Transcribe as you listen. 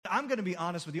I'm going to be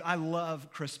honest with you. I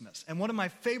love Christmas. And one of my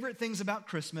favorite things about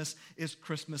Christmas is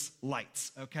Christmas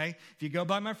lights, okay? If you go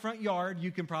by my front yard,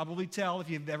 you can probably tell, if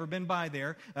you've ever been by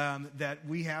there, that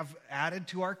we have added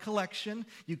to our collection.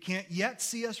 You can't yet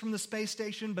see us from the space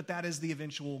station, but that is the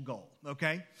eventual goal,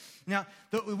 okay? Now,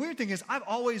 the weird thing is I've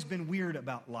always been weird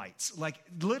about lights. Like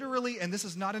literally, and this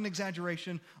is not an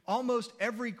exaggeration, almost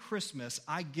every Christmas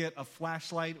I get a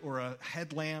flashlight or a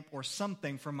headlamp or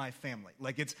something from my family.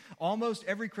 Like it's almost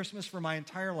every Christmas for my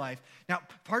entire life. Now,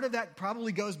 part of that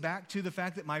probably goes back to the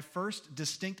fact that my first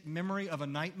distinct memory of a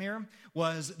nightmare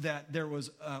was that there was,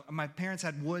 my parents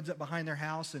had woods up behind their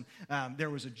house, and there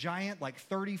was a giant, like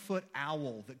 30-foot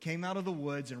owl that came out of the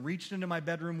woods and reached into my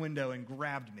bedroom window and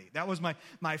grabbed me. That was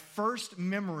my first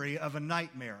memory of a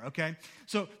nightmare, okay?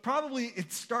 So probably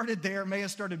it started there, may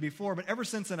have started before, but ever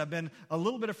since then I've been a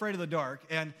little bit afraid of the dark.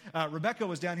 And Rebecca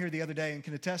was down here the other day and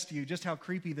can attest to you just how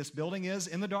creepy this building is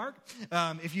in the dark.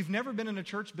 If you've never been in a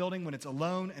church building when it's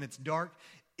alone and it's dark,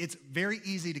 it's very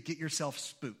easy to get yourself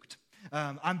spooked.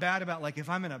 I'm bad about, like, if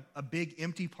I'm in a big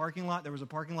empty parking lot. There was a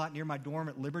parking lot near my dorm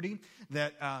at Liberty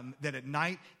that at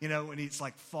night, when it's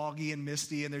like foggy and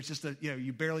misty and there's just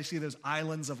you barely see those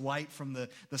islands of light from the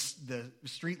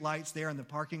street lights there in the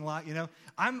parking lot,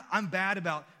 I'm bad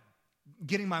about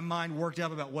getting my mind worked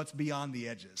up about what's beyond the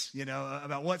edges,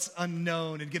 about what's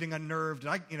unknown and getting unnerved.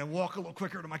 And I, walk a little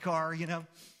quicker to my car, Of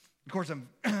course, I'm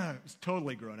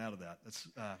totally grown out of that. That's...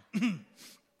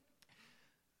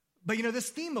 But this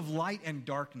theme of light and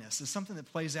darkness is something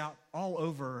that plays out all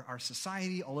over our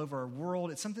society, all over our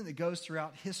world. It's something that goes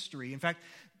throughout history. In fact,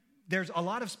 there's a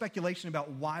lot of speculation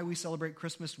about why we celebrate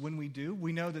Christmas when we do.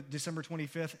 We know that December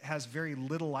 25th has very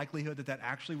little likelihood that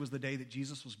actually was the day that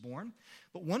Jesus was born.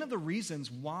 But one of the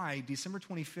reasons why December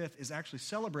 25th is actually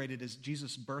celebrated as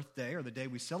Jesus' birthday, or the day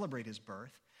we celebrate his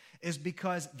birth, is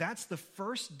because that's the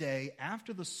first day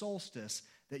after the solstice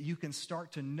that you can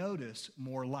start to notice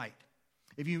more light.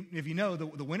 If you know,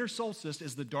 the winter solstice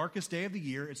is the darkest day of the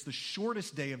year. It's the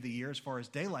shortest day of the year as far as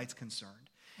daylight's concerned.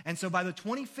 And so by the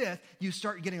 25th, you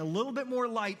start getting a little bit more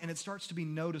light and it starts to be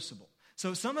noticeable.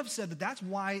 So some have said that that's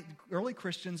why early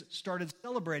Christians started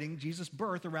celebrating Jesus'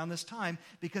 birth around this time,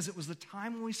 because it was the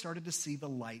time when we started to see the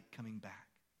light coming back.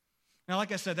 Now,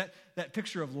 like I said, that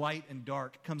picture of light and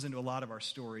dark comes into a lot of our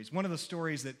stories. One of the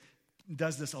stories that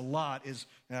does this a lot is,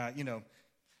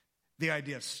 the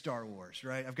idea of Star Wars,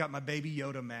 right? I've got my Baby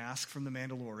Yoda mask from The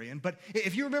Mandalorian. But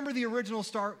if you remember the original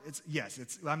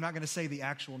I'm not going to say the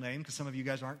actual name because some of you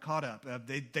guys aren't caught up.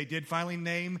 They did finally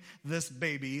name this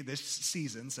baby this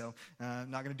season, so I'm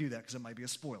not going to do that because it might be a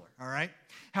spoiler, all right?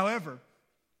 However,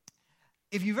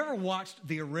 if you've ever watched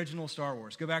the original Star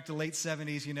Wars, go back to late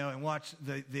 70s, and watch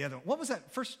the other one. What was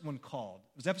that first one called?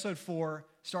 It was Episode 4,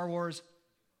 Star Wars,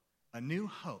 A New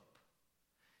Hope.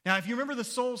 Now, if you remember the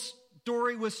soul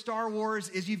story with Star Wars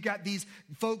is you've got these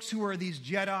folks who are these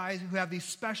Jedi who have these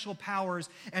special powers,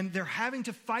 and they're having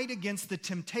to fight against the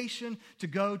temptation to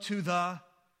go to the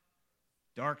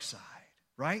dark side,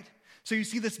 right? So you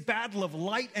see this battle of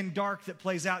light and dark that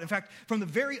plays out. In fact, from the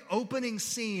very opening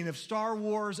scene of Star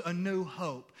Wars A New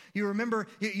Hope, you remember,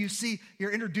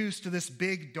 you're introduced to this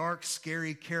big, dark,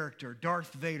 scary character,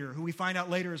 Darth Vader, who we find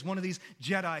out later is one of these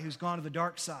Jedi who's gone to the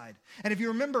dark side. And if you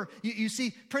remember, you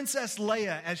see Princess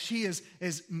Leia as she is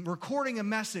recording a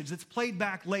message that's played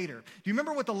back later. Do you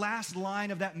remember what the last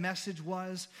line of that message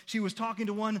was? She was talking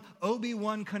to one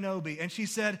Obi-Wan Kenobi, and she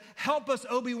said, "Help us,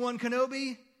 Obi-Wan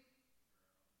Kenobi.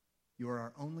 You are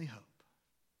our only hope.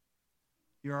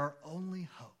 You're our only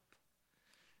hope."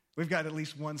 We've got at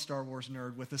least one Star Wars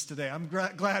nerd with us today. I'm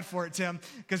glad for it, Tim,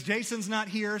 because Jason's not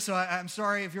here, so I'm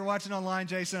sorry if you're watching online,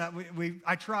 Jason.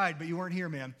 I tried, but you weren't here,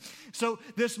 man. So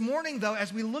this morning, though,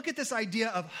 as we look at this idea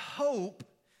of hope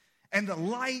and the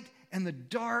light and the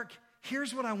dark,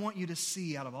 here's what I want you to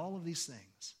see out of all of these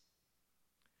things.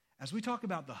 As we talk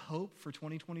about the hope for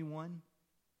 2021,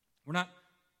 we're not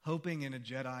hoping in a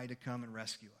Jedi to come and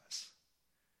rescue us.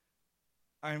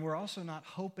 And we're also not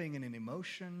hoping in an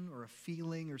emotion or a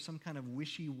feeling or some kind of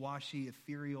wishy-washy,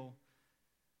 ethereal.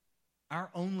 Our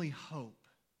only hope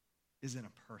is in a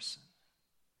person.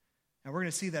 Now, we're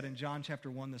going to see that in John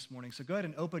chapter 1 this morning. So go ahead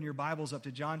and open your Bibles up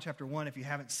to John chapter 1 if you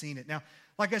haven't seen it. Now,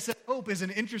 like I said, hope is an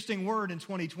interesting word in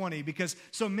 2020 because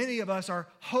so many of us are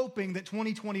hoping that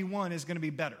 2021 is going to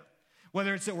be better.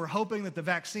 Whether it's that we're hoping that the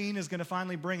vaccine is going to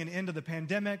finally bring an end to the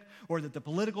pandemic or that the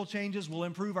political changes will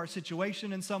improve our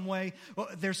situation in some way. Well,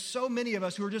 there's so many of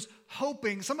us who are just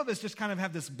hoping. Some of us just kind of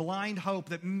have this blind hope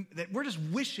that we're just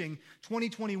wishing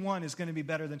 2021 is going to be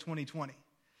better than 2020.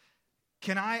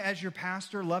 Can I, as your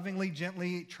pastor, lovingly,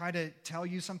 gently try to tell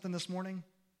you something this morning?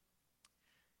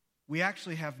 we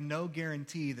actually have no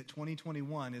guarantee that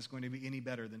 2021 is going to be any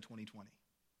better than 2020.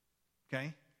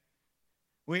 Okay?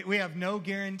 We have no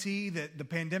guarantee that the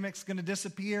pandemic's going to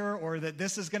disappear or that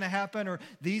this is going to happen or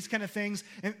these kind of things.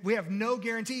 And we have no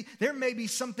guarantee. There may be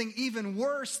something even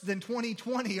worse than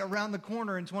 2020 around the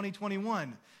corner in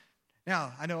 2021.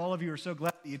 Now, I know all of you are so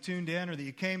glad that you tuned in or that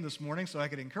you came this morning so I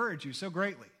could encourage you so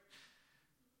greatly.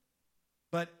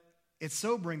 But it's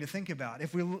sobering to think about.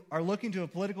 If we are looking to a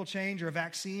political change or a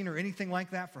vaccine or anything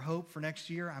like that for hope for next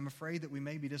year, I'm afraid that we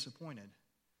may be disappointed.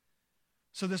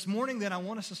 So this morning, then, I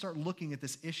want us to start looking at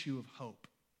this issue of hope.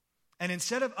 And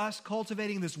instead of us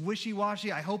cultivating this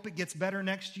wishy-washy, I hope it gets better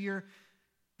next year,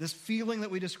 this feeling that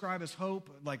we describe as hope,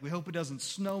 like we hope it doesn't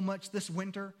snow much this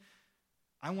winter,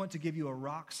 I want to give you a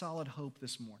rock-solid hope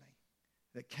this morning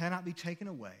that cannot be taken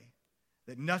away,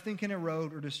 that nothing can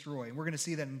erode or destroy. And we're going to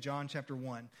see that in John chapter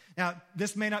 1. Now,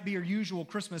 this may not be your usual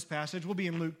Christmas passage. We'll be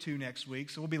in Luke 2 next week,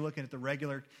 so we'll be looking at the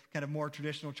regular, kind of more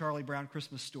traditional Charlie Brown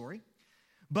Christmas story.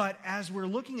 But as we're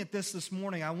looking at this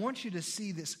morning, I want you to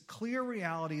see this clear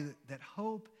reality that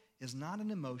hope is not an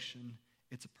emotion,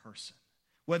 it's a person.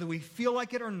 Whether we feel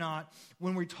like it or not,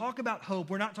 when we talk about hope,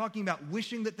 we're not talking about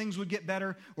wishing that things would get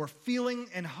better or feeling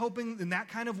and hoping in that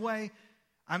kind of way.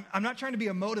 I'm not trying to be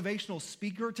a motivational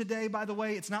speaker today, by the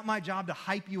way. It's not my job to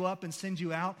hype you up and send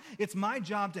you out. It's my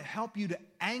job to help you to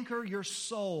anchor your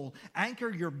soul, anchor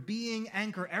your being,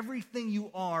 anchor everything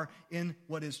you are in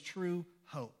what is true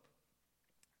hope.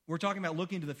 We're talking about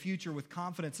looking to the future with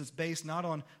confidence that's based not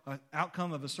on an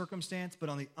outcome of a circumstance, but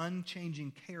on the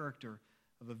unchanging character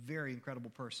of a very incredible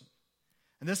person.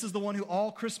 And this is the one who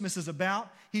all Christmas is about.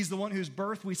 He's the one whose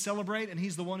birth we celebrate, and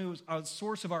he's the one who is a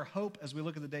source of our hope as we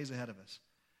look at the days ahead of us.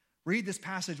 Read this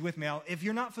passage with me. Now, if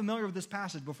you're not familiar with this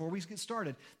passage, before we get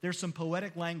started, there's some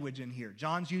poetic language in here.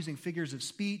 John's using figures of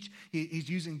speech. He's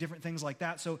using different things like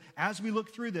that. So as we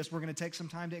look through this, we're going to take some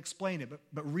time to explain it,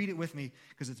 but read it with me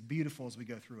because it's beautiful as we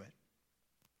go through it.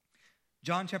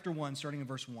 John chapter 1, starting in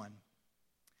verse 1.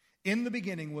 In the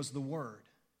beginning was the Word,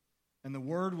 and the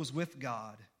Word was with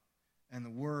God, and the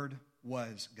Word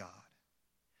was God.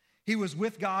 He was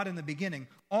with God in the beginning.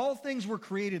 All things were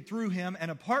created through him,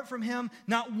 and apart from him,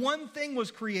 not one thing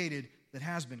was created that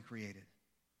has been created.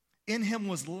 In him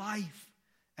was life,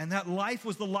 and that life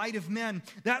was the light of men.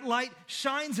 That light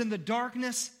shines in the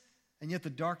darkness, and yet the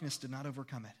darkness did not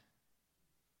overcome it.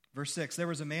 Verse 6, there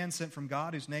was a man sent from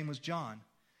God whose name was John.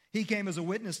 He came as a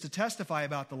witness to testify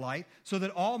about the light, so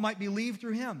that all might believe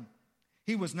through him.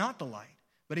 He was not the light,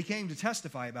 but he came to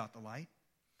testify about the light.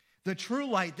 The true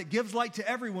light that gives light to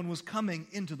everyone was coming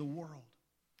into the world.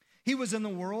 He was in the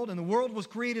world, and the world was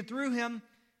created through him,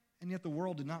 and yet the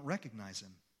world did not recognize him.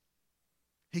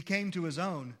 He came to his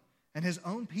own, and his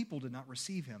own people did not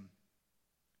receive him.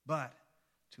 But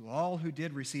to all who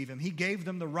did receive him, he gave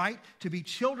them the right to be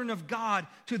children of God,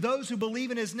 to those who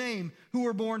believe in his name, who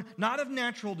were born not of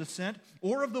natural descent,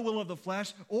 or of the will of the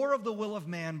flesh, or of the will of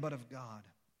man, but of God.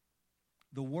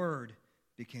 The Word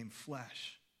became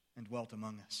flesh and dwelt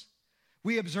among us.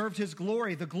 We observed his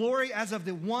glory, the glory as of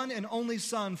the one and only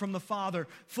Son from the Father,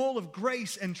 full of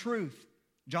grace and truth.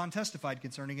 John testified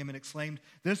concerning him and exclaimed,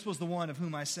 this was the one of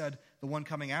whom I said, the one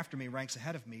coming after me ranks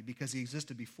ahead of me because he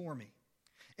existed before me.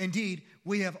 Indeed,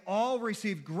 we have all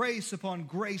received grace upon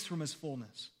grace from his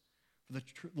fullness. For the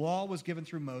law was given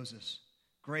through Moses.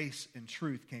 Grace and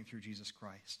truth came through Jesus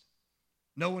Christ.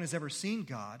 No one has ever seen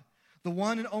God. The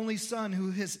one and only Son who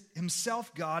is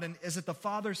himself God and is at the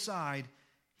Father's side,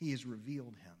 he has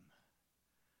revealed him.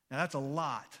 Now that's a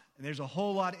lot, and there's a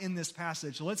whole lot in this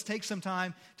passage. So let's take some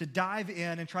time to dive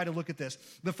in and try to look at this.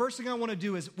 The first thing I want to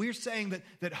do is, we're saying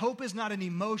that hope is not an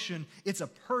emotion, it's a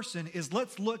person, is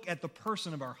let's look at the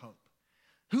person of our hope.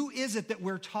 Who is it that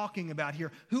we're talking about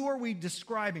here? Who are we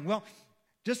describing? Well,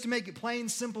 just to make it plain,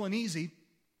 simple, and easy,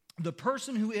 the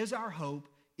person who is our hope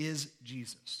is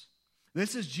Jesus.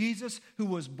 This is Jesus who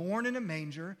was born in a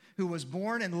manger, who was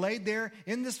born and laid there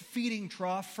in this feeding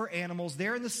trough for animals,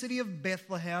 there in the city of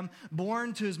Bethlehem,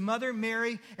 born to his mother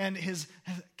Mary and his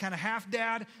kind of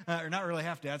half-dad, or not really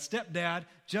half-dad, stepdad,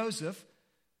 Joseph.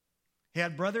 He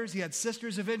had brothers, he had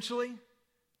sisters eventually,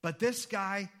 but this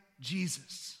guy,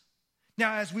 Jesus.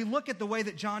 Now, as we look at the way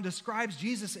that John describes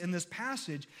Jesus in this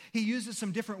passage, he uses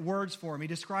some different words for him. He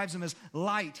describes him as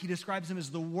light. He describes him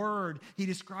as the Word. He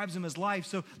describes him as life.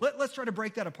 So let's try to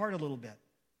break that apart a little bit.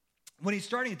 When he's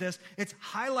starting at this, it's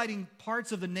highlighting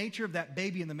parts of the nature of that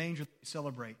baby in the manger that we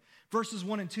celebrate. Verses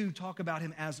 1 and 2 talk about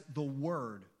him as the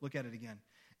Word. Look at it again.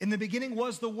 In the beginning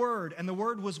was the Word, and the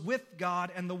Word was with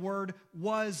God, and the Word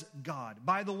was God.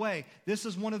 By the way, this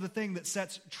is one of the things that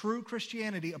sets true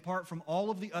Christianity apart from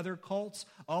all of the other cults,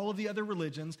 all of the other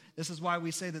religions. This is why we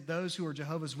say that those who are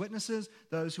Jehovah's Witnesses,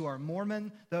 those who are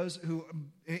Mormon,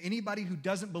 anybody who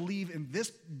doesn't believe in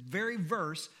this very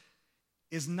verse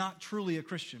is not truly a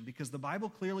Christian, because the Bible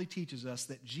clearly teaches us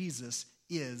that Jesus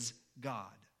is God.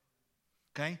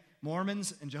 Okay?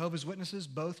 Mormons and Jehovah's Witnesses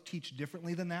both teach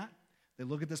differently than that. They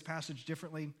look at this passage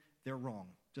differently. They're wrong.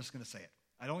 Just going to say it.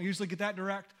 I don't usually get that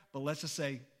direct, but let's just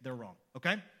say they're wrong,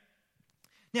 okay?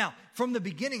 Now, from the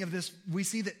beginning of this, we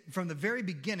see that from the very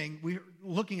beginning, we're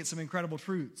looking at some incredible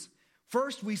truths.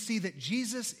 First, we see that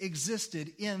Jesus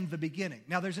existed in the beginning.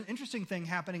 Now, there's an interesting thing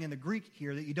happening in the Greek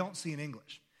here that you don't see in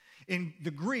English. In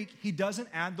the Greek, he doesn't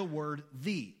add the word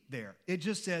 "the" there. It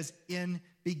just says "in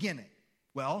beginning."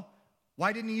 Well,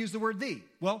 why didn't he use the word "the"?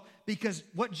 Well, because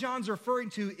what John's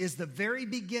referring to is the very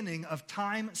beginning of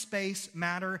time, space,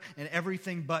 matter, and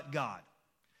everything but God.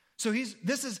 So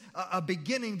this is a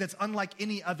beginning that's unlike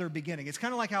any other beginning. It's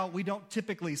kind of like how we don't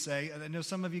typically say, I know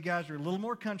some of you guys are a little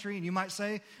more country, and you might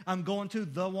say, I'm going to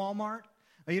the Walmart.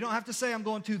 You don't have to say I'm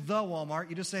going to the Walmart.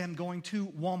 You just say I'm going to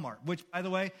Walmart, which, by the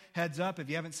way, heads up, if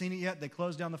you haven't seen it yet, they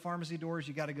closed down the pharmacy doors.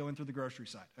 You got to go in through the grocery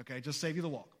side, okay? Just save you the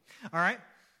walk, all right?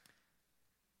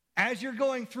 As you're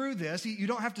going through this, you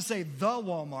don't have to say the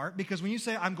Walmart, because when you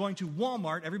say I'm going to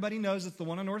Walmart, everybody knows it's the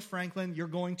one on North Franklin. You're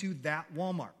going to that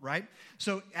Walmart, right?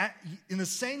 So in the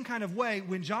same kind of way,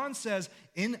 when John says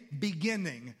in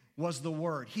beginning was the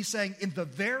Word, he's saying in the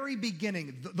very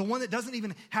beginning, the one that doesn't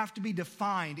even have to be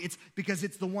defined, it's because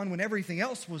it's the one when everything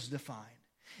else was defined.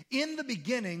 In the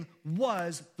beginning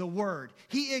was the Word.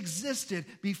 He existed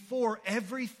before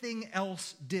everything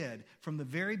else did, from the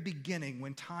very beginning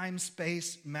when time,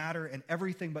 space, matter, and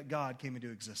everything but God came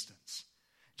into existence.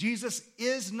 Jesus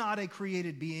is not a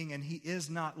created being, and he is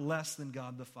not less than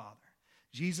God the Father.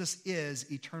 Jesus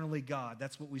is eternally God.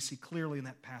 That's what we see clearly in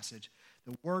that passage.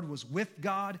 The Word was with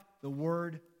God. The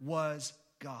Word was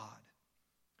God.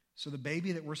 So the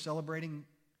baby that we're celebrating,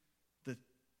 the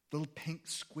little pink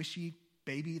squishy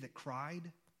baby that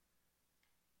cried,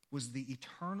 was the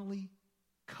eternally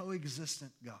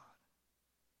coexistent God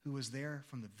who was there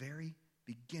from the very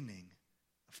beginning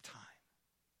of time.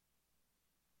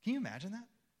 Can you imagine that?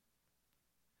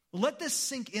 Let this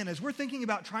sink in as we're thinking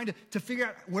about trying to figure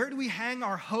out where do we hang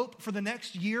our hope for the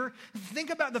next year.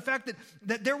 Think about the fact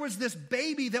that there was this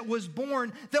baby that was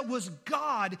born that was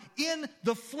God in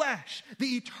the flesh,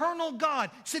 the eternal God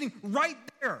sitting right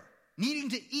there, needing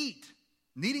to eat,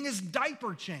 needing his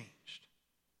diaper changed.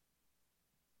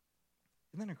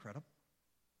 Isn't that incredible?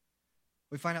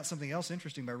 We find out something else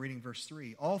interesting by reading verse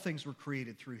 3. All things were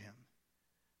created through him,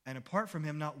 and apart from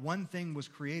him, not one thing was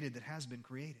created that has been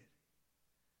created.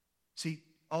 See,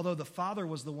 although the Father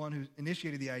was the one who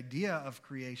initiated the idea of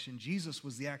creation, Jesus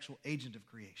was the actual agent of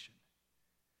creation.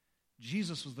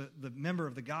 Jesus was the member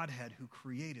of the Godhead who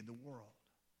created the world.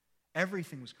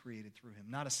 Everything was created through him.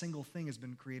 Not a single thing has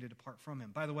been created apart from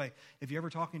him. By the way, if you're ever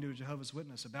talking to a Jehovah's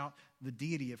Witness about the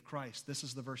deity of Christ, this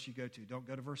is the verse you go to. Don't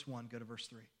go to verse 1, go to verse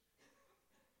 3.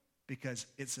 Because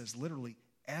it says literally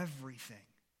everything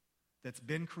that's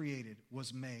been created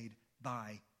was made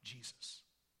by Jesus.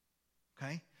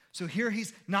 Okay? So here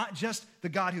he's not just the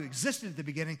God who existed at the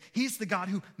beginning, he's the God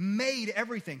who made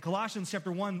everything. Colossians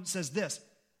chapter 1 says this,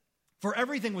 "For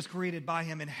everything was created by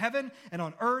him in heaven and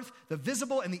on earth, the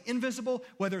visible and the invisible,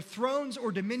 whether thrones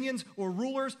or dominions or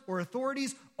rulers or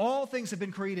authorities, all things have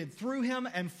been created through him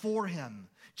and for him."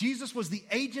 Jesus was the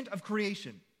agent of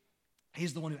creation.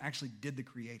 He's the one who actually did the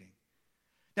creating.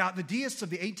 Now, the deists of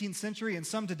the 18th century and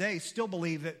some today still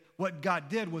believe that what God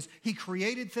did was he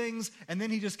created things and then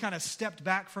he just kind of stepped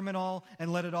back from it all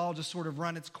and let it all just sort of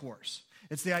run its course.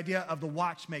 It's the idea of the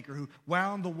watchmaker who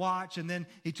wound the watch and then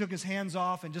he took his hands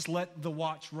off and just let the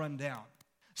watch run down.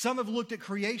 Some have looked at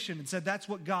creation and said that's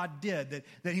what God did,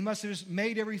 that he must have just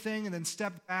made everything and then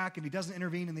stepped back and he doesn't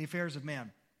intervene in the affairs of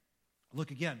man.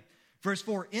 Look again. Verse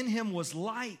 4, "In him was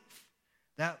life.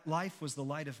 That life was the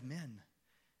light of men.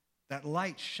 That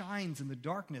light shines in the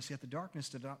darkness, yet the darkness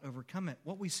did not overcome it."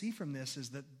 What we see from this is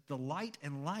that the light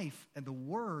and life and the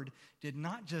Word did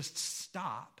not just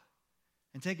stop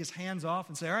and take his hands off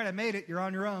and say, "All right, I made it, you're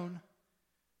on your own."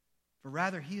 But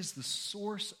rather, he is the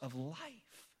source of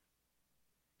life.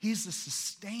 He's the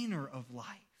sustainer of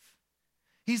life.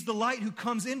 He's the light who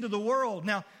comes into the world.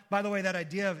 Now, by the way, that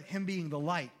idea of him being the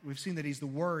light, we've seen that he's the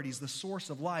Word, he's the source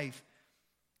of life.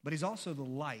 But he's also the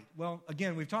light. Well,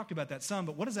 again, we've talked about that some,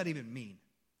 but what does that even mean?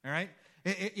 All right?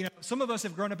 Some of us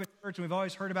have grown up in church, and we've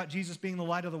always heard about Jesus being the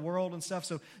light of the world and stuff,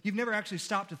 so you've never actually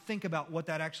stopped to think about what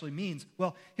that actually means.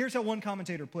 Well, here's how one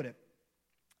commentator put it.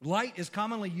 Light is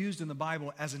commonly used in the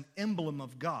Bible as an emblem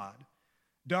of God.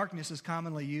 Darkness is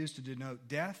commonly used to denote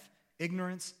death,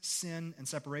 ignorance, sin, and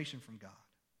separation from God.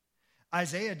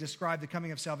 Isaiah described the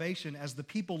coming of salvation as the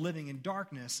people living in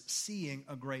darkness seeing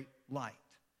a great light.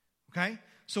 Okay?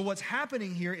 So what's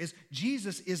happening here is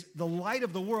Jesus is the light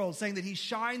of the world, saying that he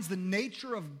shines the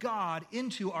nature of God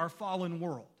into our fallen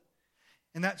world.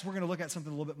 And we're going to look at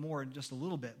something a little bit more in just a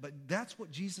little bit, but that's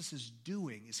what Jesus is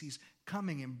doing, is he's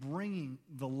coming and bringing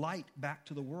the light back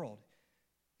to the world.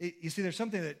 You see, there's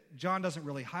something that John doesn't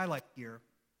really highlight here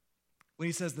when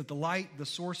he says that the light, the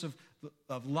source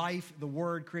of life, the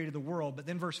Word created the world, but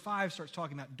then verse 5 starts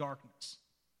talking about darkness.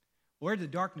 Where did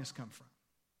the darkness come from?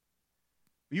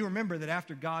 You remember that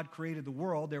after God created the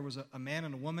world, there was a man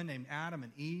and a woman named Adam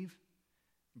and Eve.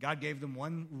 God gave them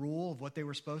one rule of what they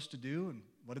were supposed to do, and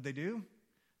what did they do?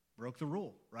 Broke the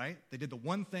rule, right? They did the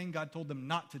one thing God told them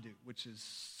not to do, which is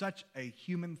such a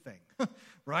human thing,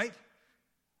 right?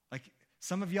 Like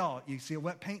some of y'all, you see a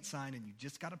wet paint sign and you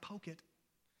just got to poke it.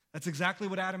 That's exactly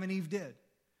what Adam and Eve did.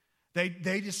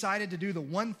 They decided to do the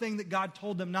one thing that God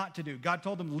told them not to do. God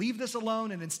told them, leave this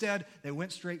alone, and instead they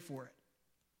went straight for it.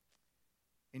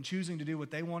 In choosing to do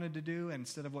what they wanted to do, and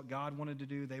instead of what God wanted to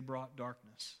do, they brought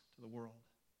darkness to the world.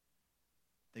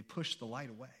 They pushed the light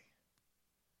away.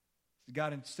 So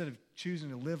God, instead of choosing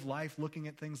to live life looking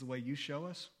at things the way you show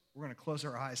us, we're going to close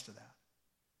our eyes to that.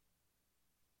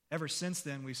 Ever since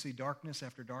then, we see darkness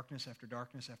after darkness after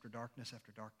darkness after darkness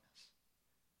after darkness.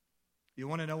 You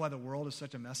want to know why the world is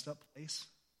such a messed up place?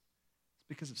 It's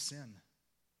because of sin,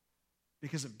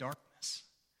 because of darkness.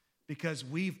 Because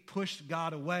we've pushed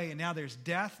God away, and now there's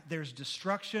death, there's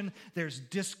destruction, there's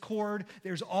discord,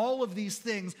 there's all of these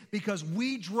things because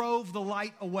we drove the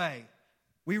light away.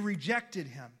 We rejected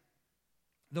him.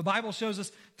 The Bible shows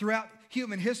us throughout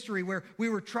human history where we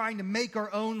were trying to make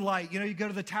our own light. You know, you go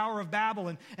to the Tower of Babel,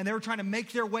 and they were trying to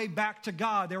make their way back to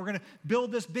God. They were going to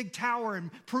build this big tower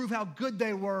and prove how good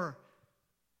they were.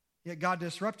 Yet God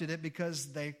disrupted it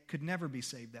because they could never be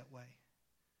saved that way.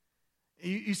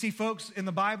 You see folks in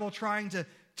the Bible trying to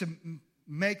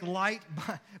make light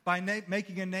by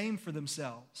making a name for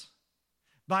themselves,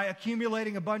 by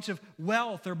accumulating a bunch of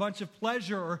wealth or a bunch of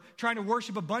pleasure, or trying to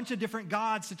worship a bunch of different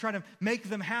gods to try to make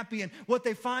them happy. And what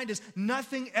they find is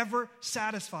nothing ever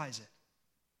satisfies it.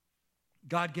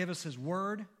 God gave us his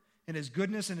word and his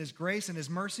goodness and his grace and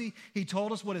his mercy. He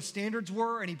told us what his standards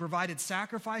were, and he provided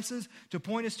sacrifices to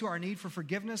point us to our need for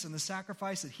forgiveness and the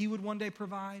sacrifice that he would one day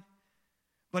provide.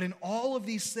 But in all of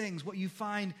these things, what you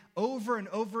find over and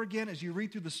over again as you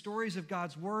read through the stories of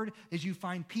God's word is you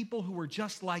find people who were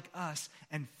just like us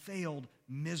and failed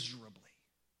miserably.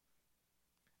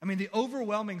 I mean, the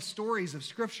overwhelming stories of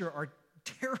Scripture are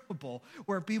terrible,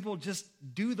 where people just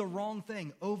do the wrong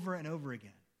thing over and over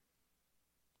again.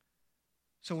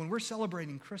 So when we're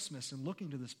celebrating Christmas and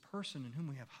looking to this person in whom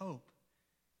we have hope,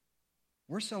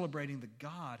 we're celebrating the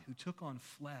God who took on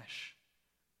flesh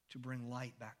to bring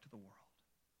light back to the world.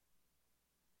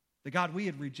 The God we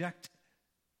had rejected,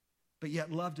 but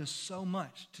yet loved us so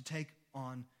much to take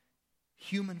on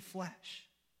human flesh.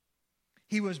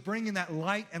 He was bringing that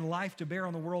light and life to bear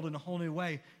on the world in a whole new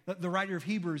way. The writer of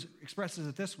Hebrews expresses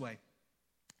it this way.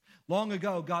 Long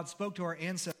ago, God spoke to our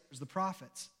ancestors, the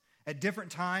prophets, at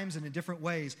different times and in different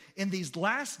ways. In these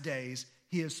last days,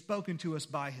 he has spoken to us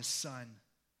by his Son.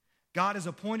 God has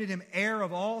appointed him heir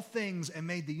of all things and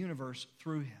made the universe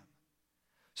through him.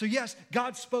 So yes,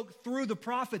 God spoke through the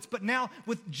prophets, but now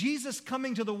with Jesus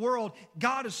coming to the world,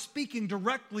 God is speaking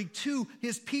directly to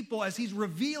his people as he's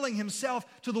revealing himself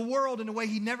to the world in a way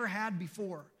he never had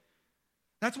before.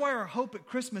 That's why our hope at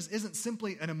Christmas isn't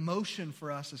simply an emotion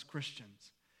for us as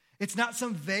Christians. It's not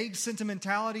some vague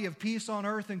sentimentality of peace on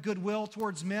earth and goodwill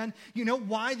towards men. You know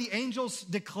why the angels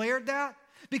declared that?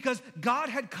 Because God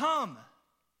had come.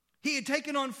 He had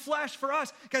taken on flesh for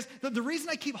us. Guys, the reason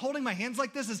I keep holding my hands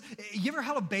like this is, you ever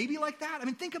held a baby like that? I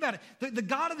mean, think about it. The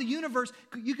God of the universe,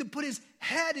 you could put his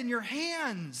head in your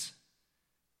hands.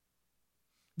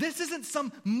 This isn't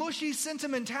some mushy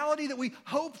sentimentality that we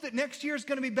hope that next year is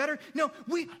going to be better. No,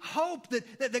 we hope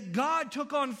that God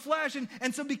took on flesh.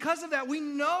 And so because of that, we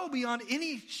know beyond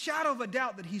any shadow of a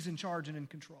doubt that he's in charge and in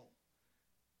control.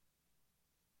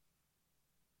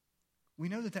 We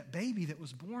know that baby that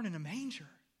was born in a manger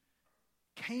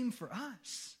came for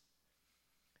us.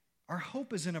 Our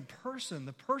hope is in a person,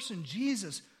 the person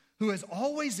Jesus, who has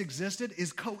always existed,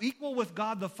 is co-equal with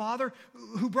God the Father,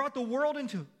 who brought the world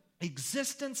into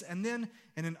existence, and then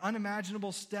in an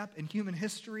unimaginable step in human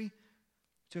history,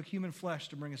 took human flesh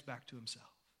to bring us back to himself.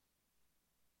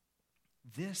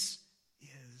 This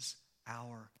is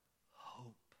our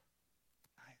hope.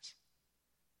 Guys,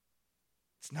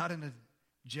 it's not in a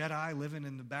Jedi living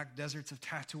in the back deserts of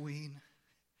Tatooine.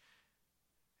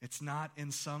 It's not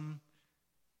in some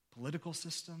political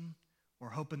system or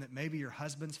hoping that maybe your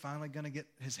husband's finally going to get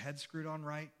his head screwed on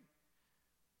right,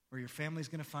 or your family's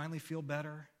going to finally feel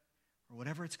better, or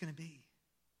whatever it's going to be.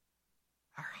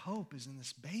 Our hope is in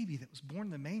this baby that was born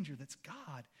in the manger that's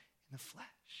God in the flesh.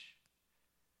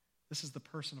 This is the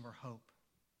person of our hope.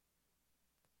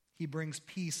 He brings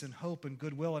peace and hope and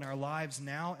goodwill in our lives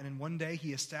now, and in one day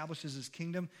he establishes his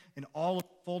kingdom in all of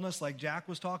fullness, like Jack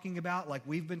was talking about, like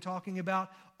we've been talking about.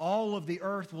 All of the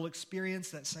earth will experience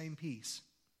that same peace.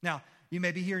 Now, you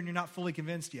may be here and you're not fully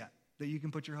convinced yet that you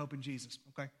can put your hope in Jesus,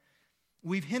 okay?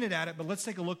 We've hinted at it, but let's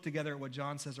take a look together at what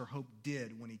John says our hope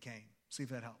did when he came. See if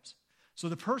that helps. So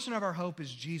the person of our hope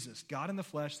is Jesus, God in the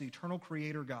flesh, the eternal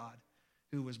creator God,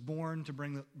 who was born to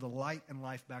bring the light and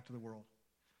life back to the world.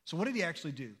 So what did he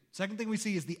actually do? Second thing we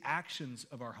see is the actions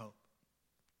of our hope.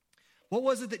 What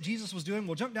was it that Jesus was doing?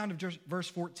 We'll jump down to verse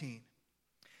 14.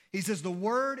 He says, the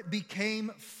Word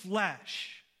became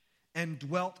flesh and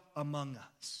dwelt among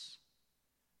us.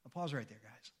 I'll pause right there,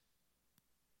 guys.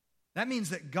 That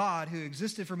means that God, who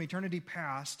existed from eternity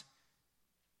past,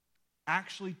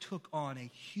 actually took on a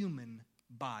human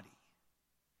body.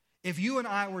 If you and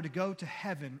I were to go to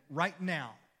heaven right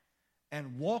now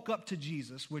and walk up to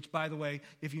Jesus, which, by the way,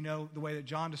 if you know the way that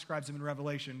John describes him in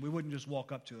Revelation, we wouldn't just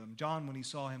walk up to him. John, when he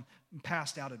saw him,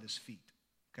 passed out at his feet,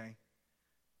 okay?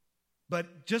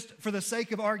 But just for the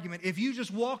sake of argument, if you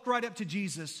just walked right up to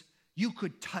Jesus, you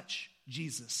could touch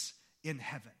Jesus in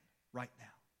heaven right now.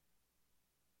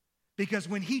 Because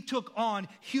when he took on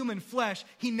human flesh,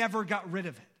 he never got rid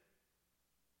of it.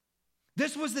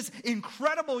 This was this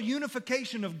incredible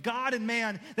unification of God and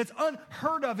man that's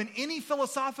unheard of in any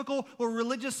philosophical or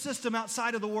religious system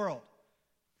outside of the world.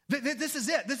 This is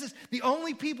it. This is the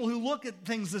only people who look at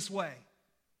things this way.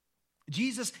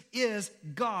 Jesus is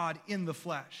God in the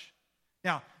flesh.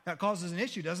 Now, that causes an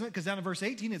issue, doesn't it? Because down in verse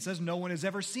 18 it says, no one has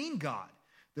ever seen God.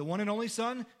 The one and only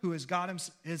Son, who is God,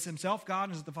 is himself God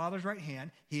and is at the Father's right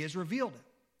hand, he has revealed it.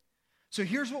 So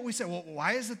here's what we say. Well,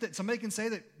 why is it that somebody can say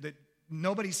that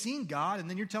nobody's seen God, and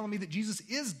then you're telling me that Jesus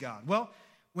is God? Well,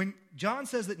 when John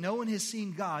says that no one has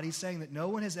seen God, he's saying that no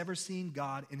one has ever seen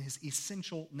God in his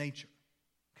essential nature,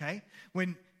 okay?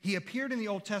 When he appeared in the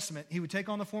Old Testament, he would take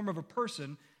on the form of a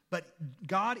person, but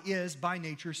God is by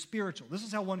nature spiritual. This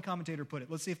is how one commentator put it.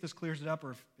 Let's see if this clears it up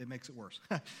or if it makes it worse.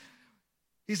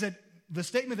 He said, the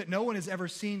statement that no one has ever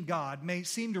seen God may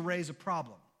seem to raise a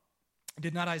problem.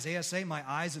 Did not Isaiah say, my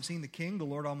eyes have seen the King, the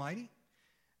Lord Almighty?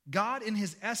 God in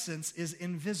his essence is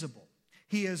invisible.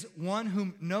 He is one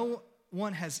whom no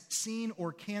one has seen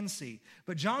or can see.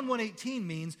 But John 1:18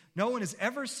 means no one has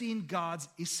ever seen God's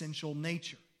essential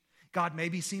nature. God may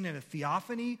be seen in a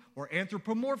theophany or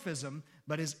anthropomorphism,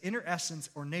 but his inner essence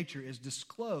or nature is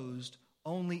disclosed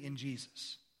only in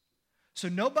Jesus. So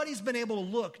nobody's been able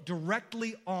to look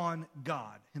directly on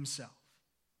God himself.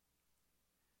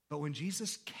 But when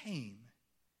Jesus came,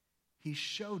 he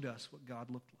showed us what God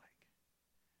looked like.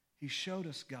 He showed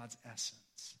us God's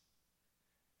essence.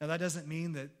 Now, that doesn't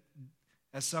mean that,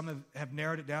 as some have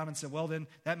narrowed it down and said, well, then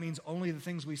that means only the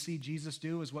things we see Jesus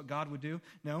do is what God would do.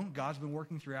 No, God's been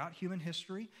working throughout human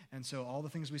history, and so all the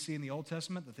things we see in the Old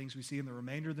Testament, the things we see in the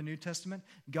remainder of the New Testament,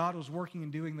 God was working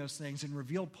and doing those things and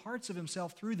revealed parts of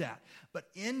himself through that. But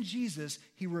in Jesus,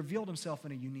 he revealed himself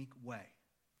in a unique way.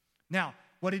 Now,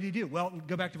 what did he do? Well,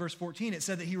 go back to verse 14. It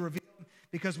said that he revealed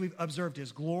because we've observed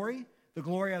his glory, the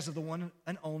glory as of the one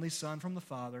and only Son from the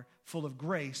Father, full of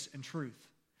grace and truth.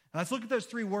 Now let's look at those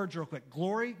three words real quick.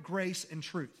 Glory, grace, and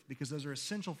truth, because those are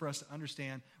essential for us to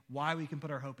understand why we can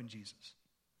put our hope in Jesus.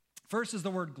 First is the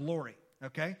word glory,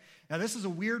 okay? Now this is a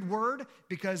weird word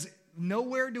because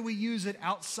nowhere do we use it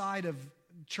outside of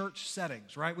church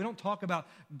settings, right? We don't talk about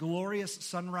glorious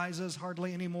sunrises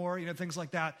hardly anymore, things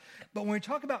like that. But when we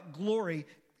talk about glory,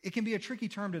 it can be a tricky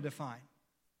term to define.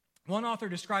 One author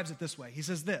describes it this way. He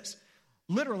says this,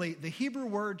 literally, the Hebrew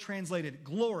word translated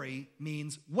glory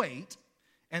means weight,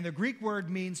 and the Greek word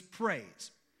means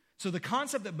praise. So the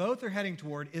concept that both are heading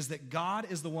toward is that God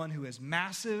is the one who is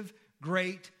massive,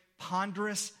 great,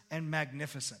 ponderous, and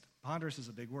magnificent. Ponderous is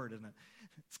a big word, isn't it?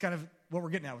 It's kind of what we're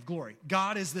getting at with glory.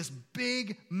 God is this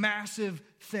big, massive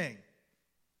thing.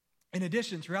 In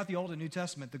addition, throughout the Old and New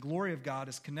Testament, the glory of God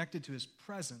is connected to his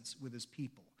presence with his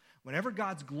people. Whenever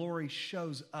God's glory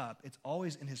shows up, it's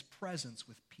always in his presence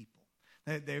with people.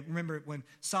 They remember when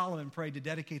Solomon prayed to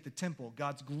dedicate the temple,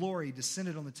 God's glory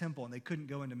descended on the temple and they couldn't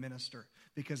go in to minister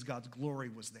because God's glory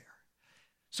was there.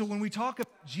 So when we talk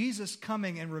about Jesus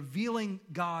coming and revealing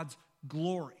God's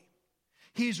glory,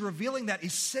 he's revealing that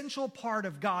essential part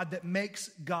of God that makes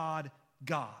God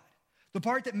God. The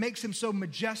part that makes him so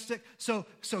majestic, so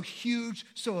huge,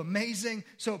 so amazing,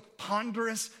 so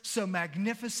ponderous, so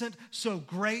magnificent, so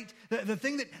great. The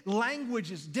thing that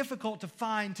language is difficult to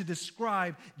find to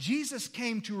describe, Jesus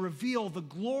came to reveal the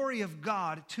glory of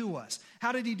God to us.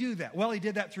 How did he do that? Well, he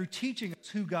did that through teaching us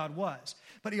who God was.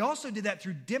 But he also did that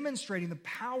through demonstrating the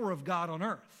power of God on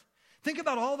earth. Think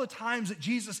about all the times that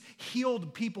Jesus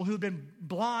healed people who had been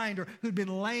blind or who had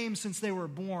been lame since they were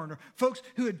born, or folks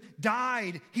who had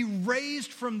died. He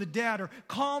raised from the dead or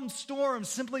calmed storms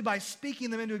simply by speaking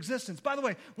them into existence. By the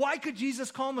way, why could Jesus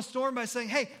calm a storm by saying,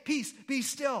 hey, peace, be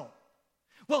still?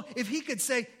 Well, if he could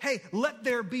say, hey, let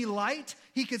there be light,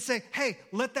 he could say, hey,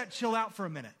 let that chill out for a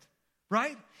minute,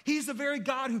 right? He's the very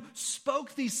God who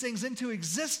spoke these things into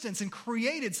existence and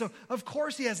created. So, of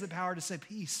course, he has the power to say,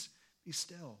 peace, be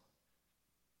still.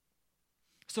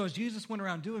 So as Jesus went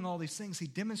around doing all these things, he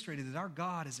demonstrated that our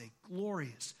God is a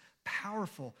glorious,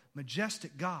 powerful,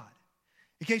 majestic God.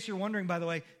 In case you're wondering, by the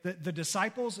way, the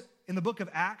disciples in the book of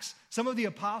Acts, some of the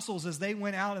apostles, as they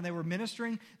went out and they were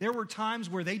ministering, there were times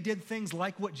where they did things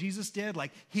like what Jesus did,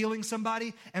 like healing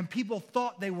somebody, and people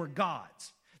thought they were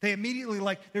gods. They immediately,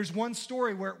 there's one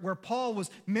story where Paul was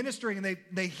ministering and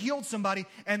they healed somebody,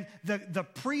 and the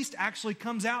priest actually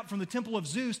comes out from the temple of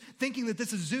Zeus thinking that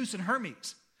this is Zeus and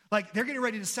Hermes. Like they're getting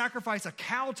ready to sacrifice a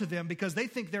cow to them because they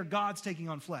think their God's taking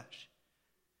on flesh.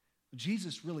 But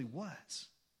Jesus really was.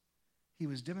 He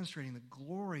was demonstrating the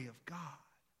glory of God.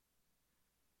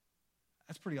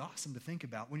 That's pretty awesome to think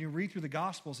about. When you read through the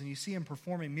Gospels and you see him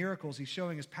performing miracles, he's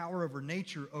showing his power over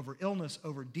nature, over illness,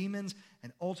 over demons,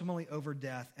 and ultimately over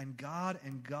death. And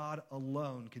God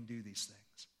alone can do these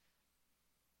things.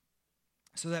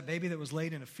 So that baby that was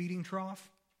laid in a feeding trough,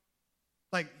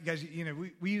 like, you guys,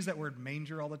 we use that word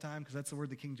manger all the time because that's the word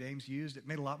the King James used. It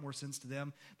made a lot more sense to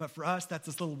them. But for us, that's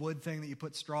this little wood thing that you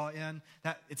put straw in.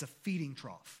 It's a feeding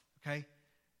trough, okay?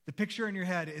 The picture in your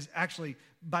head is actually,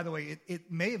 by the way, it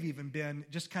may have even been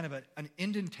just kind of an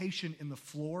indentation in the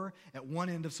floor at one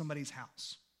end of somebody's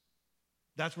house.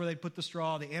 That's where they'd put the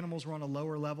straw. The animals were on a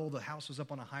lower level. The house was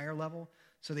up on a higher level.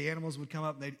 So the animals would come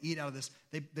up and they'd eat out of this.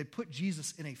 They put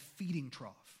Jesus in a feeding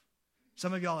trough.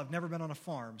 Some of y'all have never been on a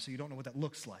farm, so you don't know what that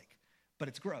looks like. But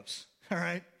it's gross, all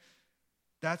right?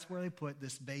 That's where they put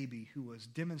this baby who was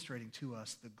demonstrating to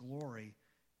us the glory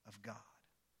of God.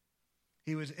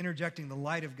 He was interjecting the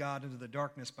light of God into the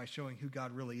darkness by showing who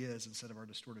God really is instead of our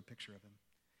distorted picture of him.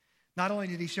 Not only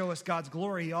did he show us God's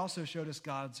glory, he also showed us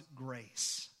God's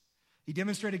grace. He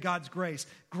demonstrated God's grace.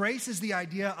 Grace is the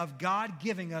idea of God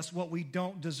giving us what we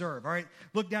don't deserve. All right,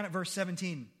 look down at verse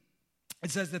 17. It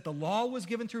says that the law was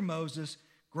given through Moses,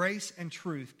 grace and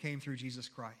truth came through Jesus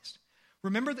Christ.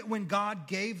 Remember that when God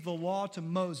gave the law to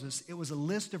Moses, it was a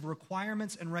list of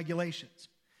requirements and regulations.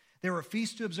 There were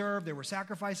feasts to observe, there were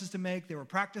sacrifices to make, there were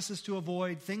practices to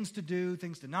avoid, things to do,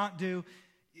 things to not do.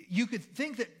 You could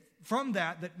think that from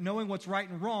that knowing what's right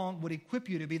and wrong would equip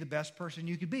you to be the best person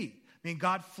you could be. I mean,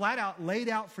 God flat out laid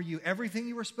out for you everything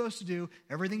you were supposed to do,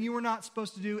 everything you were not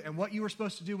supposed to do, and what you were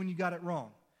supposed to do when you got it wrong.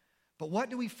 But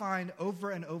what do we find over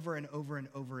and over and over and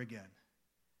over again?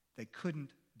 They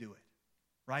couldn't do it,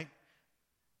 right?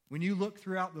 When you look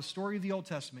throughout the story of the Old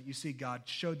Testament, you see God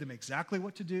showed them exactly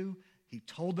what to do. He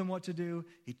told them what to do.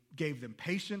 He gave them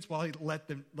patience while he let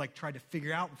them try to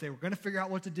figure out if they were going to figure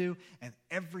out what to do. And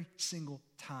every single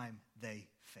time they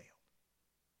failed.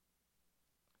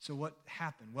 So what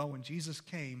happened? Well, when Jesus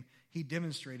came, he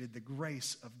demonstrated the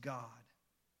grace of God.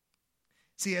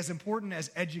 See, as important as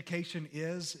education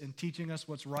is in teaching us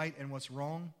what's right and what's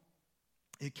wrong,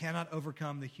 it cannot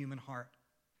overcome the human heart.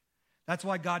 That's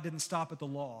why God didn't stop at the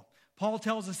law. Paul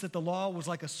tells us that the law was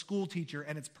like a school teacher,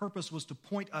 and its purpose was to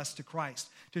point us to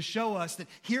Christ, to show us that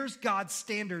here's God's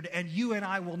standard, and you and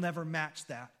I will never match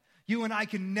that. You and I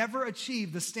can never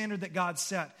achieve the standard that God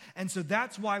set. And so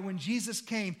that's why when Jesus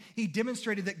came, he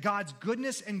demonstrated that God's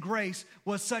goodness and grace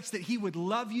was such that he would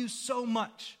love you so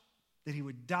much that he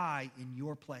would die in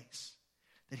your place,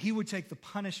 that he would take the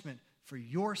punishment for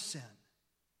your sin.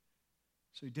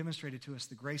 So he demonstrated to us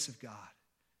the grace of God,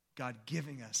 God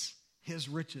giving us his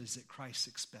riches at Christ's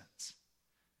expense.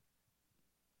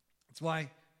 That's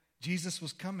why Jesus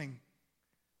was coming.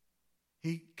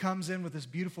 He comes in with this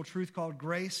beautiful truth called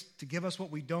grace to give us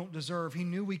what we don't deserve. He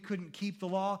knew we couldn't keep the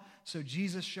law, so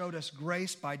Jesus showed us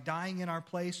grace by dying in our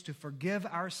place to forgive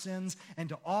our sins and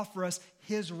to offer us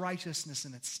his righteousness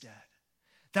in its stead.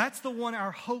 That's the one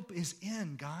our hope is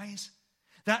in, guys.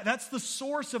 That's the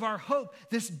source of our hope.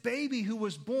 This baby who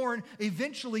was born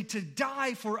eventually to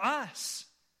die for us.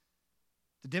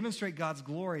 To demonstrate God's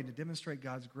glory and to demonstrate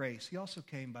God's grace. He also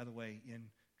came, by the way, in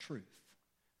truth.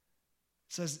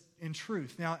 It says in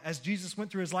truth. Now, as Jesus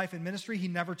went through his life and ministry, he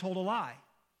never told a lie.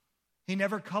 He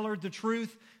never colored the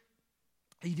truth.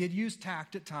 He did use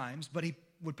tact at times, but he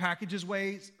would package his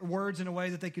words in a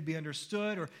way that they could be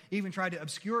understood, or even tried to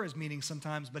obscure his meaning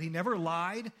sometimes, but he never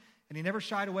lied, and he never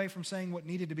shied away from saying what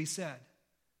needed to be said.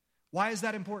 Why is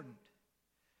that important?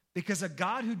 Because a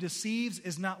God who deceives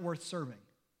is not worth serving.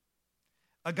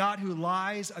 A God who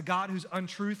lies, a God who's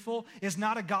untruthful, is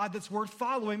not a God that's worth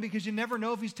following, because you never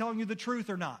know if he's telling you the truth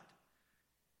or not.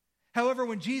 However,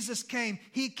 when Jesus came,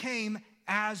 he came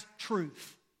as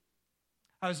truth.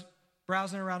 I was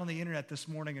browsing around on the internet this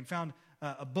morning and found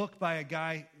a book by a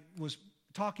guy who was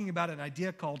talking about an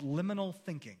idea called liminal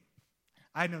thinking.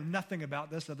 I know nothing about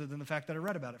this other than the fact that I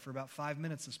read about it for about 5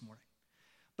 minutes this morning.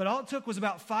 But all it took was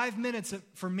about 5 minutes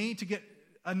for me to get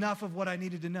enough of what I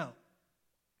needed to know.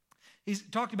 He's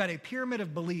talked about a pyramid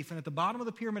of belief, and at the bottom of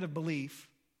the pyramid of belief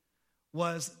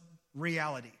was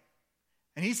reality.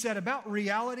 And he said about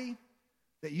reality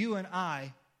that you and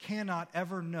I cannot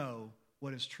ever know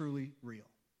what is truly real.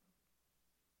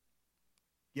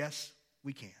 Yes,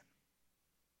 we can.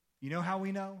 You know how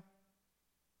we know?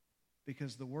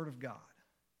 Because the Word of God,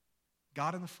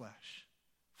 God in the flesh,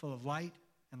 full of light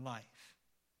and life,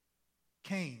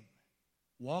 came,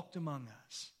 walked among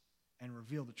us, and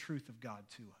revealed the truth of God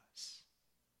to us.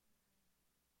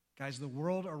 Guys, the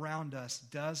world around us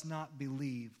does not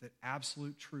believe that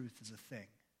absolute truth is a thing.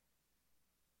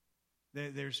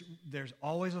 There's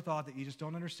always a thought that you just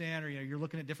don't understand, or you're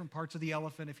looking at different parts of the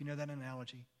elephant, if you know that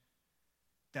analogy.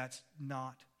 That's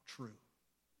not true.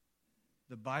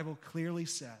 The Bible clearly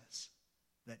says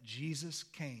that Jesus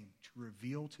came to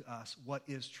reveal to us what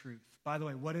is truth. By the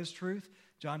way, what is truth?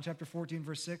 John chapter 14,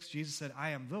 verse 6, Jesus said,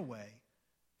 I am the way,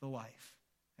 the life,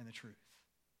 and the truth.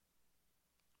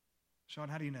 Sean,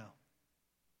 how do you know?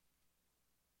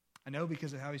 I know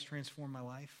because of how he's transformed my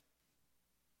life.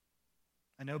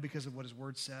 I know because of what his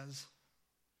word says.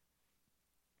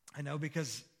 I know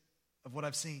because of what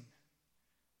I've seen.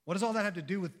 What does all that have to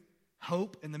do with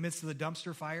hope in the midst of the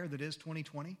dumpster fire that is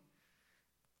 2020?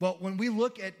 Well, when we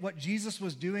look at what Jesus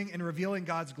was doing in revealing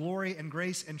God's glory and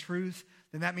grace and truth,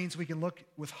 then that means we can look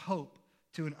with hope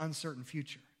to an uncertain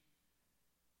future.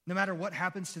 No matter what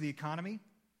happens to the economy,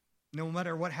 no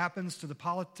matter what happens to the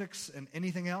politics and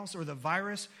anything else, or the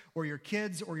virus, or your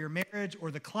kids, or your marriage,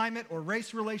 or the climate, or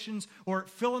race relations, or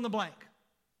fill in the blank.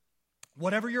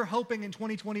 Whatever you're hoping in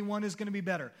 2021 is going to be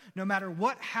better. No matter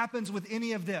what happens with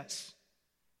any of this,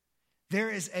 there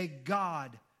is a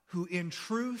God who in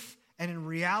truth and in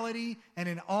reality and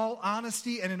in all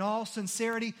honesty and in all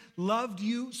sincerity loved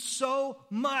you so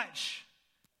much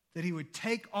that he would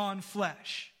take on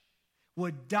flesh,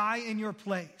 would die in your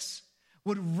place,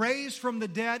 would raise from the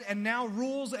dead, and now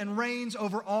rules and reigns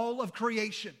over all of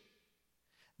creation.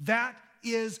 That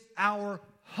is our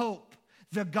hope.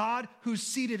 The God who's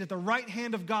seated at the right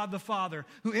hand of God the Father,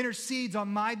 who intercedes on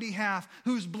my behalf,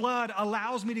 whose blood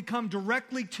allows me to come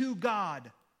directly to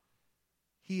God.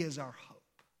 He is our hope.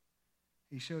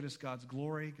 He showed us God's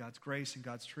glory, God's grace, and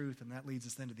God's truth, and that leads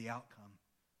us then to the outcome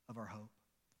of our hope.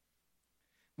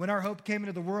 When our hope came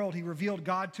into the world, he revealed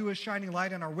God to us, shining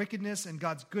light on our wickedness and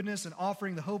God's goodness and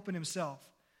offering the hope in himself.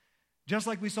 Just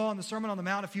like we saw in the Sermon on the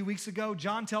Mount a few weeks ago,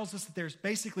 John tells us that there's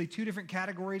basically two different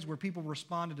categories where people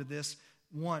responded to this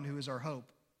one who is our hope.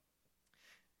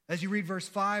 As you read verse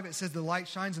 5, it says the light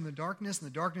shines in the darkness, and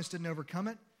the darkness didn't overcome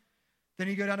it. Then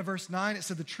you go down to verse 9, it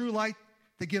said the true light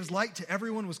that gives light to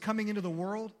everyone was coming into the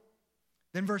world.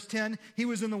 Then verse 10, he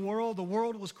was in the world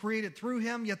was created through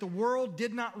him, yet the world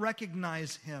did not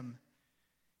recognize him.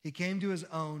 He came to his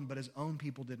own, but his own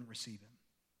people didn't receive him.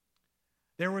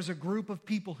 There was a group of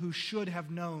people who should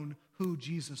have known who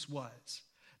Jesus was.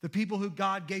 The people who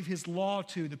God gave his law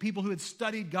to, the people who had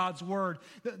studied God's word,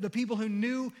 the people who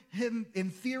knew him in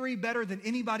theory better than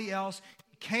anybody else,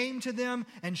 came to them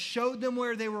and showed them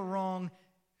where they were wrong,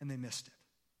 and they missed it.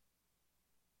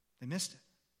 They missed it.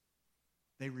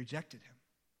 They rejected him.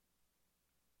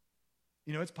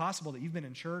 You know, it's possible that you've been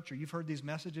in church or you've heard these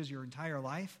messages your entire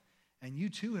life, and you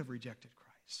too have rejected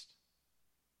Christ.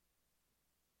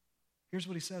 Here's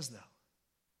what he says, though.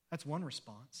 That's one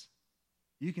response.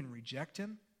 You can reject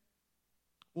him,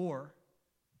 or,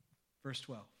 verse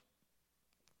 12,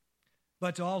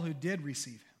 but to all who did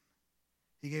receive him,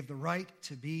 he gave the right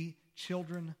to be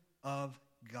children of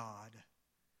God.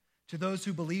 To those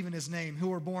who believe in his name, who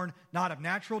were born not of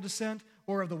natural descent,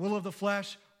 or of the will of the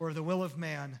flesh, or of the will of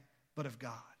man, but of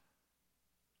God.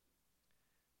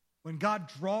 When God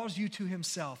draws you to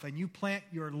himself and you plant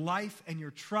your life and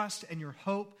your trust and your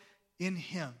hope in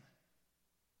him,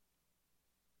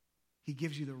 He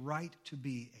gives you the right to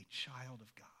be a child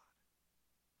of God.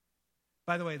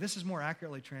 By the way, this is more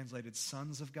accurately translated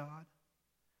sons of God.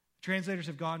 Translators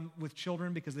have gone with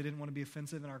children because they didn't want to be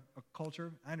offensive in our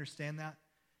culture. I understand that.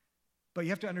 But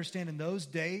you have to understand, in those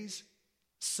days,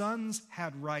 sons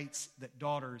had rights that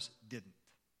daughters didn't.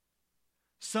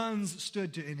 Sons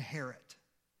stood to inherit.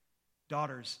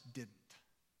 Daughters didn't.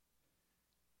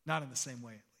 Not in the same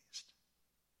way, at least.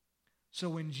 So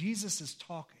when Jesus is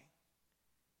talking,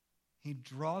 he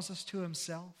draws us to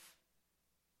himself.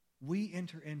 We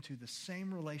enter into the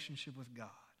same relationship with God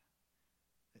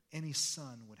that any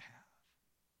son would have.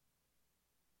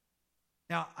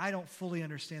 Now, I don't fully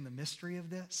understand the mystery of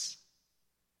this.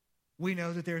 We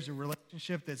know that there's a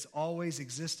relationship that's always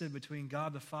existed between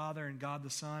God the Father and God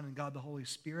the Son and God the Holy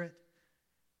Spirit.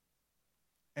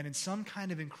 And in some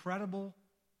kind of incredible,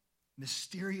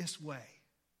 mysterious way,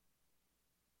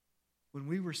 when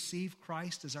we receive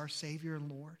Christ as our Savior and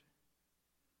Lord,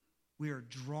 we are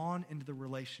drawn into the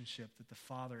relationship that the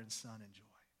Father and Son enjoy.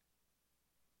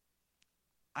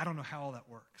 I don't know how all that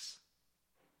works.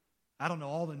 I don't know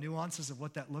all the nuances of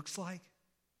what that looks like.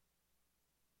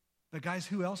 But guys,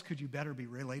 who else could you better be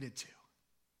related to?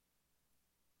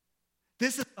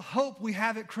 This is the hope we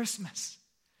have at Christmas.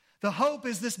 The hope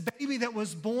is this baby that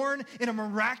was born in a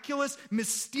miraculous,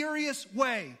 mysterious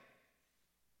way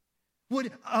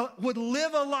would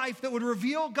live a life that would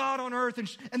reveal God on earth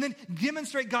and then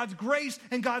demonstrate God's grace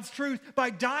and God's truth by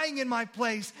dying in my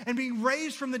place and being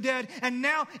raised from the dead and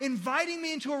now inviting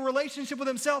me into a relationship with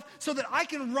himself so that I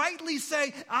can rightly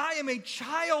say, I am a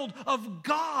child of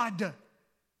God.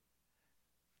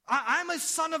 I'm a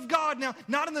son of God. Now,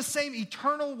 not in the same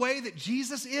eternal way that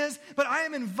Jesus is, but I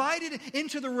am invited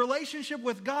into the relationship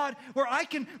with God where I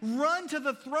can run to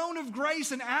the throne of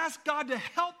grace and ask God to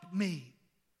help me.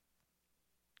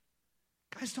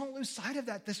 Guys, don't lose sight of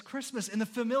that this Christmas. In the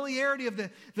familiarity of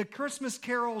the Christmas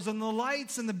carols and the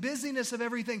lights and the busyness of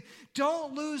everything,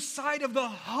 don't lose sight of the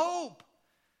hope.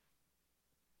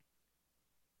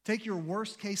 Take your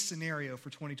worst case scenario for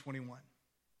 2021.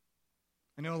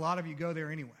 I know a lot of you go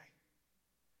there anyway.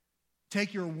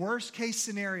 Take your worst case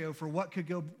scenario for what could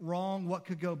go wrong, what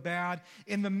could go bad.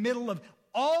 In the middle of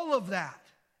all of that,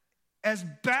 as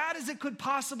bad as it could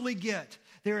possibly get,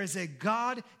 there is a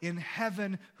God in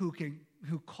heaven who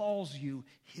calls you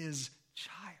his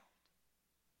child.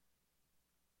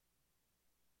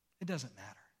 It doesn't matter.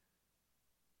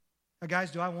 Now,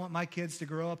 guys, do I want my kids to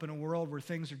grow up in a world where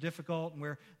things are difficult and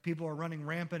where people are running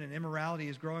rampant and immorality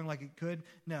is growing like it could?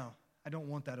 No, I don't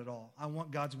want that at all. I want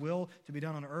God's will to be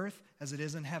done on earth as it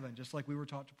is in heaven, just like we were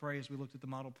taught to pray as we looked at the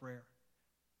model prayer.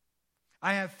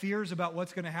 I have fears about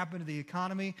what's going to happen to the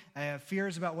economy. I have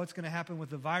fears about what's going to happen with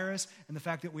the virus and the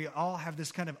fact that we all have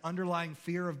this kind of underlying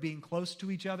fear of being close to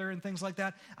each other and things like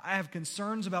that. I have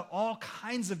concerns about all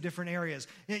kinds of different areas.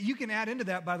 You can add into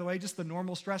that, by the way, just the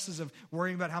normal stresses of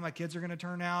worrying about how my kids are going to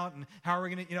turn out and how are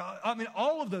we going to,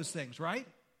 all of those things, right?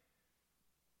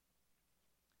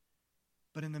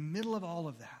 But in the middle of all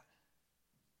of that,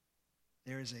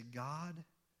 there is a God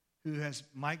who, as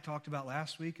Mike talked about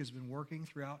last week, has been working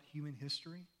throughout human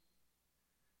history,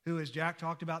 who, as Jack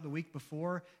talked about the week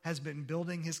before, has been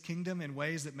building his kingdom in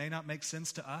ways that may not make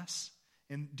sense to us,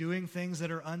 and doing things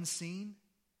that are unseen,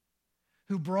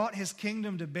 who brought his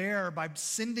kingdom to bear by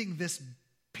sending this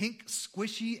pink,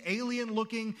 squishy,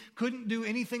 alien-looking, couldn't do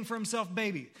anything for himself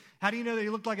baby. How do you know that he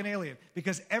looked like an alien?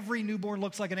 Because every newborn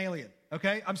looks like an alien,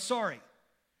 okay? I'm sorry.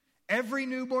 Every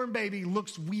newborn baby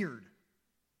looks weird.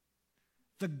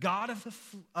 The God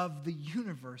of the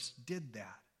universe did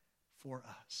that for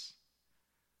us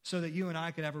so that you and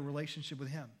I could have a relationship with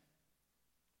him.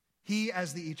 He,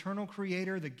 as the eternal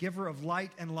creator, the giver of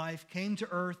light and life, came to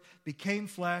earth, became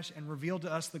flesh, and revealed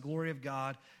to us the glory of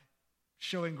God,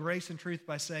 showing grace and truth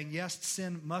by saying, yes,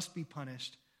 sin must be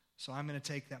punished, so I'm going to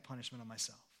take that punishment on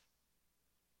myself.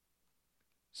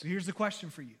 So here's the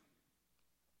question for you.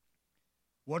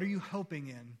 What are you hoping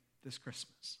in this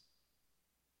Christmas?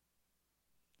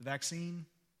 The vaccine,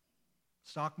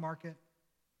 stock market,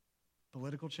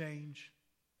 political change,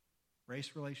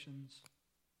 race relations,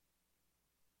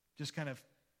 just kind of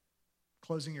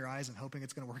closing your eyes and hoping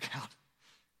it's going to work out.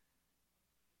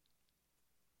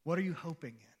 What are you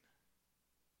hoping in?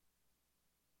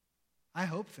 I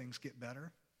hope things get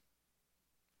better.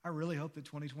 I really hope that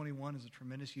 2021 is a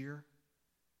tremendous year.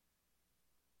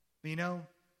 But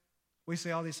we say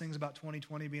all these things about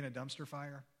 2020 being a dumpster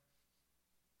fire.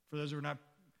 For those who are not,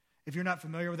 if you're not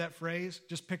familiar with that phrase,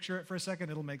 just picture it for a second,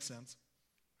 it'll make sense.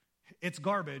 It's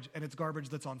garbage, and it's garbage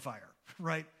that's on fire,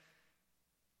 right?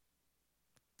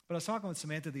 But I was talking with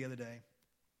Samantha the other day.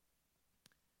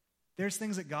 There's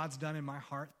things that God's done in my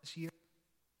heart this year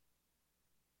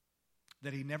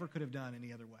that he never could have done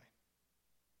any other way.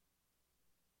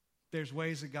 There's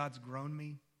ways that God's grown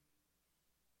me.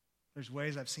 There's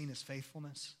ways I've seen his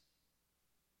faithfulness.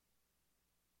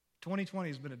 2020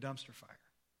 has been a dumpster fire.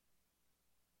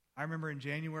 I remember in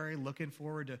January looking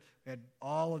forward to, we had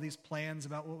all of these plans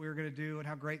about what we were going to do and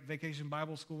how great Vacation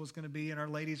Bible School was going to be, and our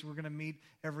ladies were going to meet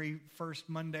every first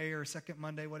Monday or second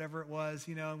Monday, whatever it was,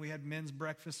 and we had men's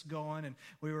breakfast going, and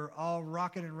we were all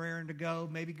rocking and raring to go,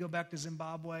 maybe go back to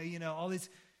Zimbabwe, all these.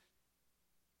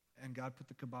 And God put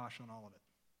the kibosh on all of it.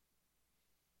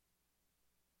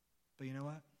 But you know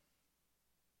what?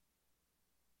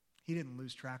 He didn't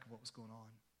lose track of what was going on.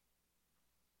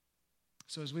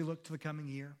 So as we look to the coming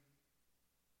year,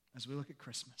 as we look at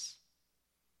Christmas,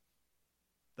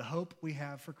 the hope we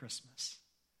have for Christmas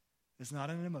is not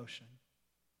an emotion.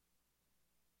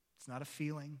 It's not a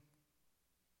feeling.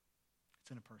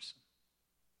 It's in a person.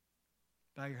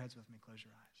 Bow your heads with me. Close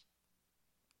your eyes.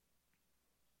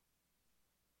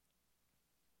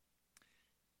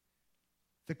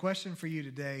 The question for you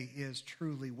today is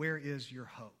truly, where is your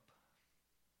hope?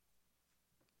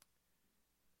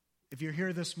 If you're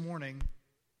here this morning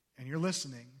and you're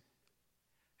listening,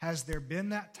 has there been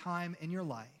that time in your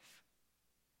life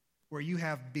where you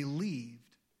have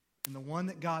believed in the one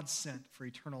that God sent for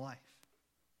eternal life?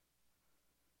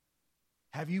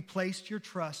 Have you placed your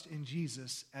trust in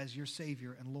Jesus as your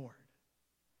Savior and Lord?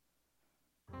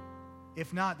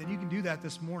 If not, then you can do that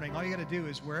this morning. All you got to do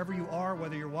is wherever you are,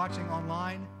 whether you're watching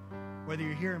online, whether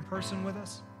you're here in person with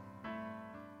us,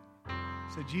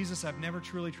 say, Jesus, I've never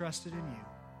truly trusted in you.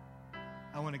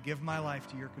 I want to give my life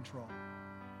to your control.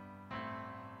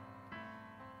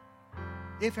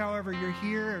 If, however, you're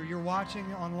here or you're watching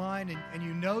online and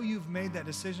you know you've made that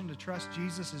decision to trust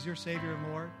Jesus as your Savior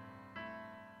and Lord,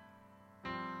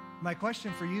 my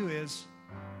question for you is,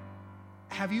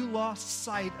 have you lost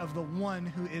sight of the one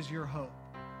who is your hope?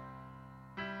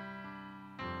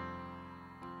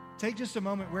 Take just a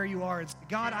moment where you are and say,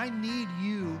 God, I need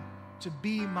you to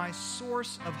be my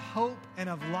source of hope and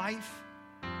of life.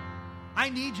 I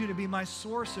need you to be my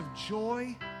source of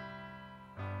joy.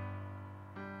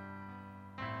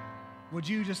 Would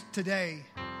you just today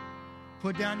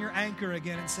put down your anchor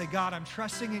again and say, God, I'm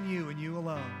trusting in you and you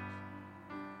alone.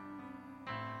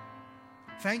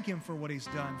 Thank him for what he's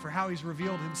done, for how he's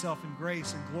revealed himself in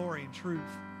grace and glory and truth.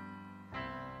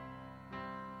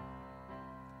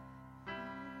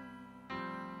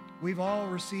 We've all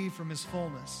received from his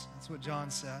fullness. That's what John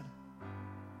said.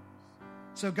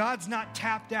 So God's not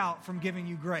tapped out from giving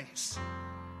you grace.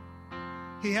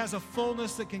 He has a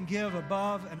fullness that can give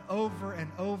above and over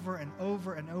and over and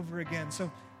over and over again. So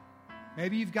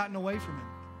maybe you've gotten away from him.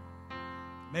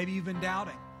 Maybe you've been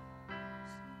doubting.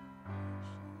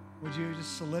 Would you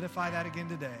just solidify that again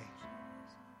today?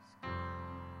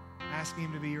 Asking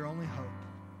him to be your only hope.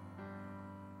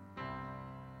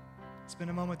 Spend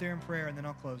a moment there in prayer, and then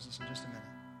I'll close this in just a minute.